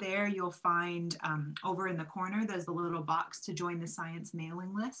 If you go there, you'll find over in the corner, there's a little box to join the science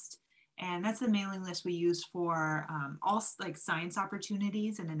mailing list. And that's the mailing list we use for all like science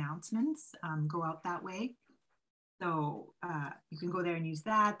opportunities and announcements go out that way. So you can go there and use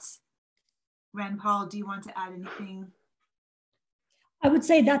that. Paul, do you want to add anything? I would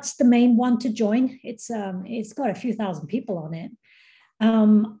say that's the main one to join. It's got a few thousand people on it.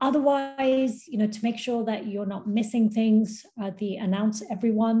 Otherwise, to make sure that you're not missing things, the Announce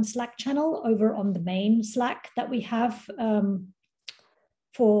Everyone Slack channel over on the main Slack that we have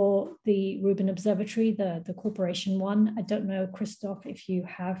for the Rubin Observatory, the corporation one. I don't know, Christoph, if you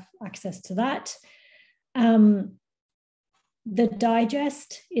have access to that. The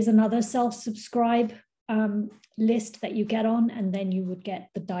digest is another self-subscribe list that you get on, and then you would get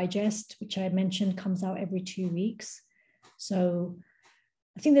the digest, which I mentioned comes out every 2 weeks. So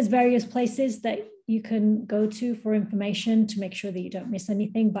I think there's various places that you can go to for information to make sure that you don't miss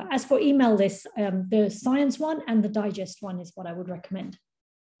anything. But as for email lists, the science one and the digest one is what I would recommend.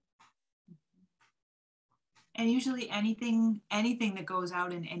 And usually anything that goes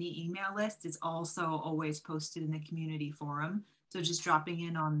out in any email list is also always posted in the community forum. So just dropping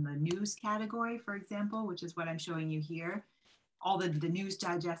in on the news category, for example, which is what I'm showing you here, all the news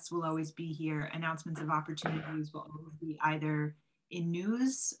digests will always be here. Announcements of opportunities will always be either in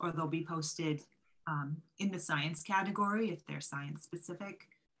news or they'll be posted in the science category if they're science specific.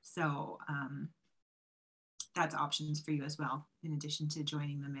 So that's options for you as well, in addition to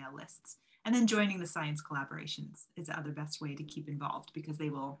joining the mail lists. And then joining the science collaborations is the other best way to keep involved, because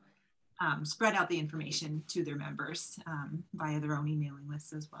they will spread out the information to their members via their own emailing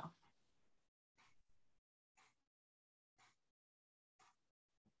lists as well.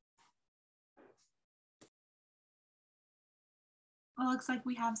 Well, it looks like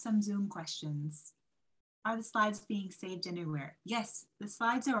we have some Zoom questions. Are the slides being saved anywhere? Yes, the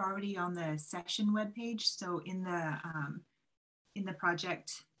slides are already on the session webpage. So in the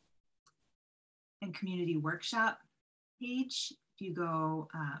project and community workshop page, if you go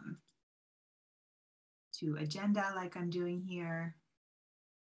to agenda like I'm doing here,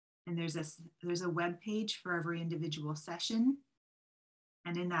 and there's a web page for every individual session.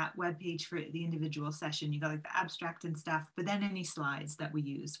 And in that web page for the individual session, you got like the abstract and stuff, but then any slides that we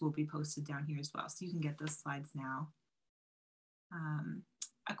use will be posted down here as well. So you can get those slides now.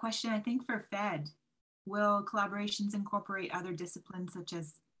 A question, I think, for Fed. Will collaborations incorporate other disciplines such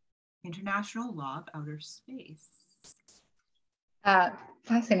as international law of outer space?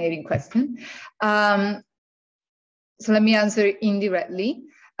 Fascinating question. So let me answer indirectly.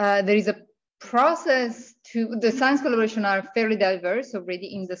 There is a process to, the science collaboration are fairly diverse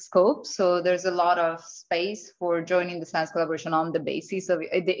already in the scope. So there's a lot of space for joining the science collaboration on the basis of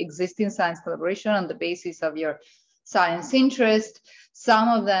the existing science collaboration, on the basis of your science interest. Some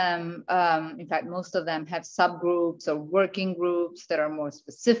of them, in fact, most of them have subgroups or working groups that are more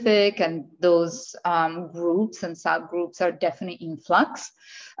specific, and those groups and subgroups are definitely in flux.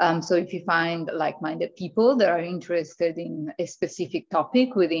 So if you find like-minded people that are interested in a specific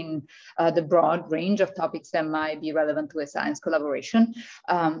topic within the broad range of topics that might be relevant to a science collaboration,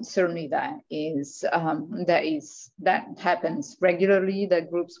 certainly that happens regularly, that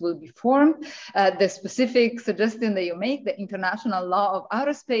groups will be formed. The specific suggestion that you make, the international law of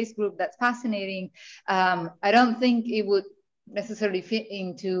outer space group, that's fascinating. I don't think it would necessarily fit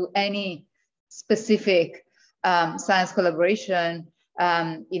into any specific science collaboration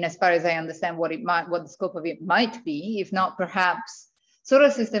in as far as I understand what the scope of it might be, if not perhaps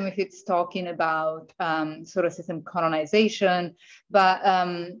solar system, if it's talking about solar system colonization. But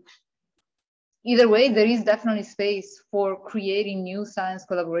either way, there is definitely space for creating new science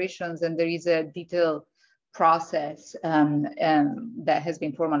collaborations, and there is a detailed process that has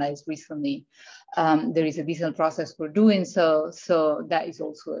been formalized recently. There is a decent process for doing so, so that is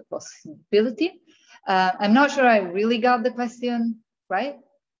also a possibility. I'm not sure I really got the question right,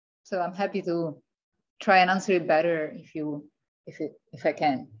 so I'm happy to try and answer it better if I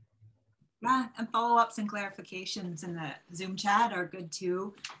can. Yeah, and follow-ups and clarifications in the Zoom chat are good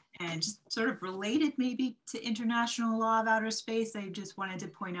too. And just sort of related maybe to international law of outer space, I just wanted to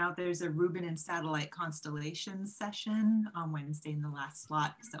point out there's a Rubin and satellite constellations session on Wednesday in the last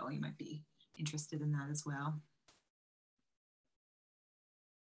slot. So you might be interested in that as well.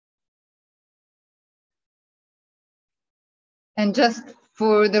 And just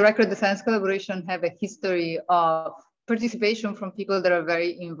for the record, the science collaboration have a history of participation from people that are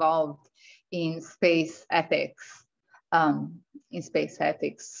very involved in space ethics,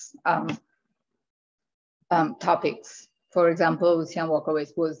 topics. For example, Lucian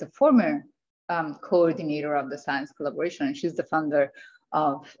Walker-Weiss was the former coordinator of the science collaboration, and she's the founder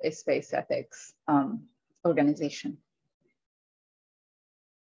of a space ethics organization.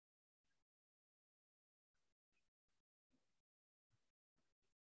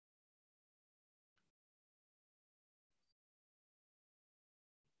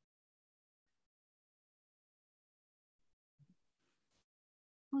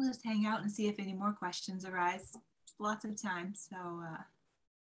 we'll just hang out and see if any more questions arise. Lots of time, so.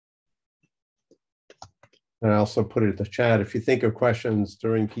 And I also put it in the chat, if you think of questions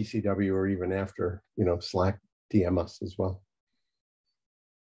during PCW or even after, Slack, DM us as well.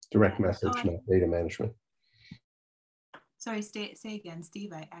 Direct message, not data management. Sorry, say again,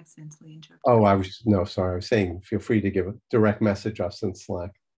 Steve, I accidentally interrupted. Oh, I was saying, feel free to give a direct message us in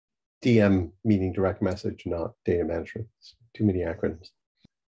Slack. DM meaning direct message, not data management. It's too many acronyms.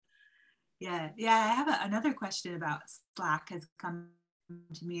 Yeah, I have another question about Slack has come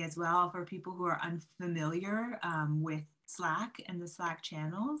to me as well for people who are unfamiliar with Slack and the Slack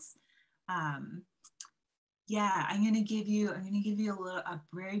channels. Yeah, I'm going to give you a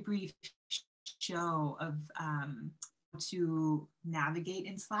very brief show of to navigate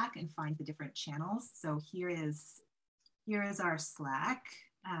in Slack and find the different channels. So here is our Slack.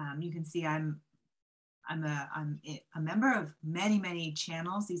 You can see I'm a member of many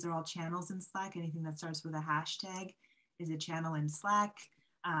channels. These are all channels in Slack. Anything that starts with a hashtag is a channel in Slack.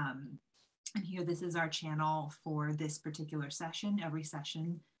 And here, this is our channel for this particular session. Every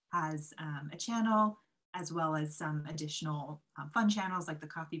session has a channel, as well as some additional fun channels, like the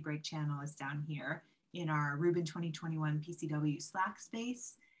coffee break channel is down here in our Rubin 2021 PCW Slack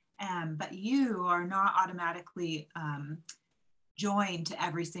space. But you are not automatically joined to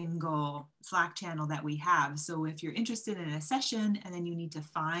every single Slack channel that we have. So if you're interested in a session and then you need to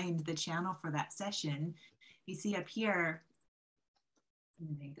find the channel for that session, you see up here, let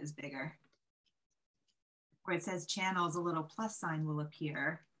me make this bigger, where it says channels, a little plus sign will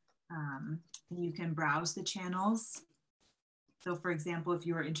appear. You can browse the channels. So for example, if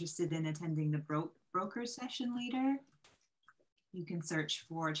you are interested in attending the broker session later, you can search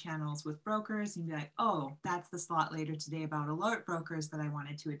for channels with brokers and be like, oh, that's the slot later today about alert brokers that I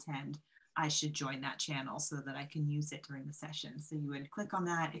wanted to attend. I should join that channel so that I can use it during the session. So you would click on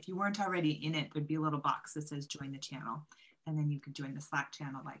that. If you weren't already in it, there'd be a little box that says join the channel, and then you could join the Slack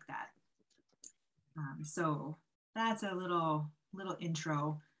channel like that. So that's a little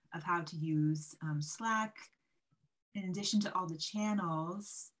intro of how to use Slack. In addition to all the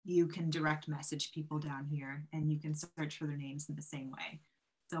channels, you can direct message people down here, and you can search for their names in the same way.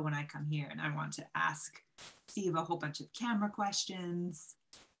 So when I come here and I want to ask Steve a whole bunch of camera questions,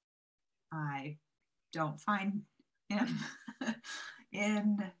 I don't find him.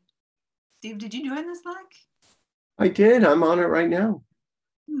 And Steve, did you join the Slack? I did. I'm on it right now.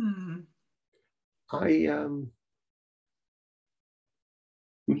 Here,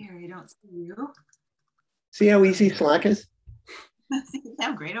 I don't see you. See how easy Slack is? See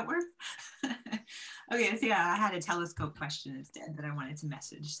how great it works? Okay, so yeah, I had a telescope question instead that I wanted to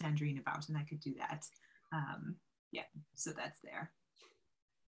message Sandrine about, and I could do that. Yeah, so that's there.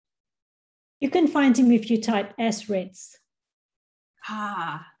 You can find him if you type S-Ritz.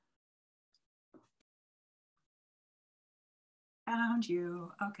 Ah. Found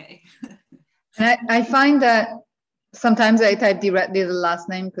you. Okay. And I find that sometimes I type directly the last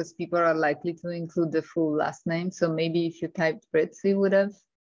name because people are likely to include the full last name. So maybe if you typed Fritz, you would have.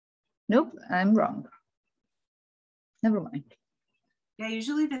 Nope, I'm wrong. Never mind. Yeah,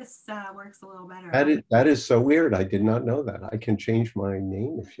 usually this works a little better. That is so weird. I did not know that. I can change my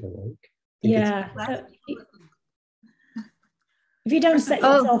name if you like. Yeah. If you don't set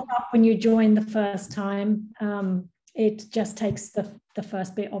yourself up when you join the first time, it just takes the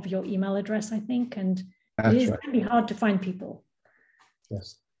first bit of your email address, I think, and it is really hard to find people.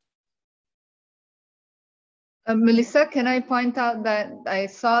 Yes. Melissa, can I point out that I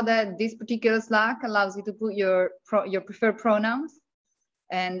saw that this particular Slack allows you to put your preferred pronouns,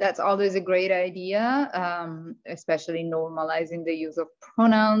 and that's always a great idea, especially normalizing the use of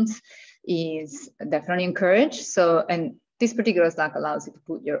pronouns is definitely encouraged. So, and this particular Slack allows you to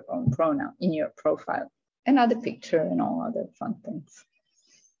put your own pronoun in your profile, and add a picture and all other fun things.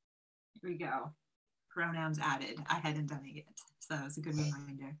 Here we go. Pronouns added. I hadn't done it yet, so that was a good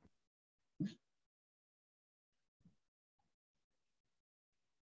reminder.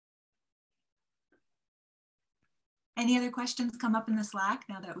 Any other questions come up in the Slack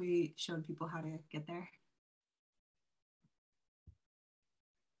now that we showed people how to get there?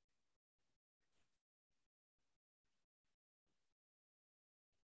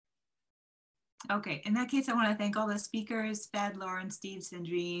 Okay, in that case, I want to thank all the speakers, Fed, Lauren, Steve,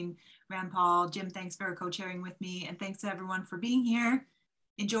 Sandrine, Rampal, Jim, thanks for co-chairing with me, and thanks to everyone for being here.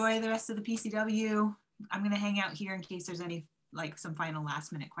 Enjoy the rest of the PCW. I'm going to hang out here in case there's any, some final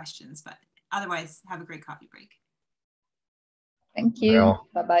last minute questions, but otherwise, have a great coffee break. Thank you.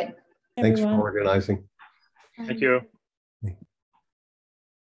 Bye-bye. Thanks for organizing. Thank you.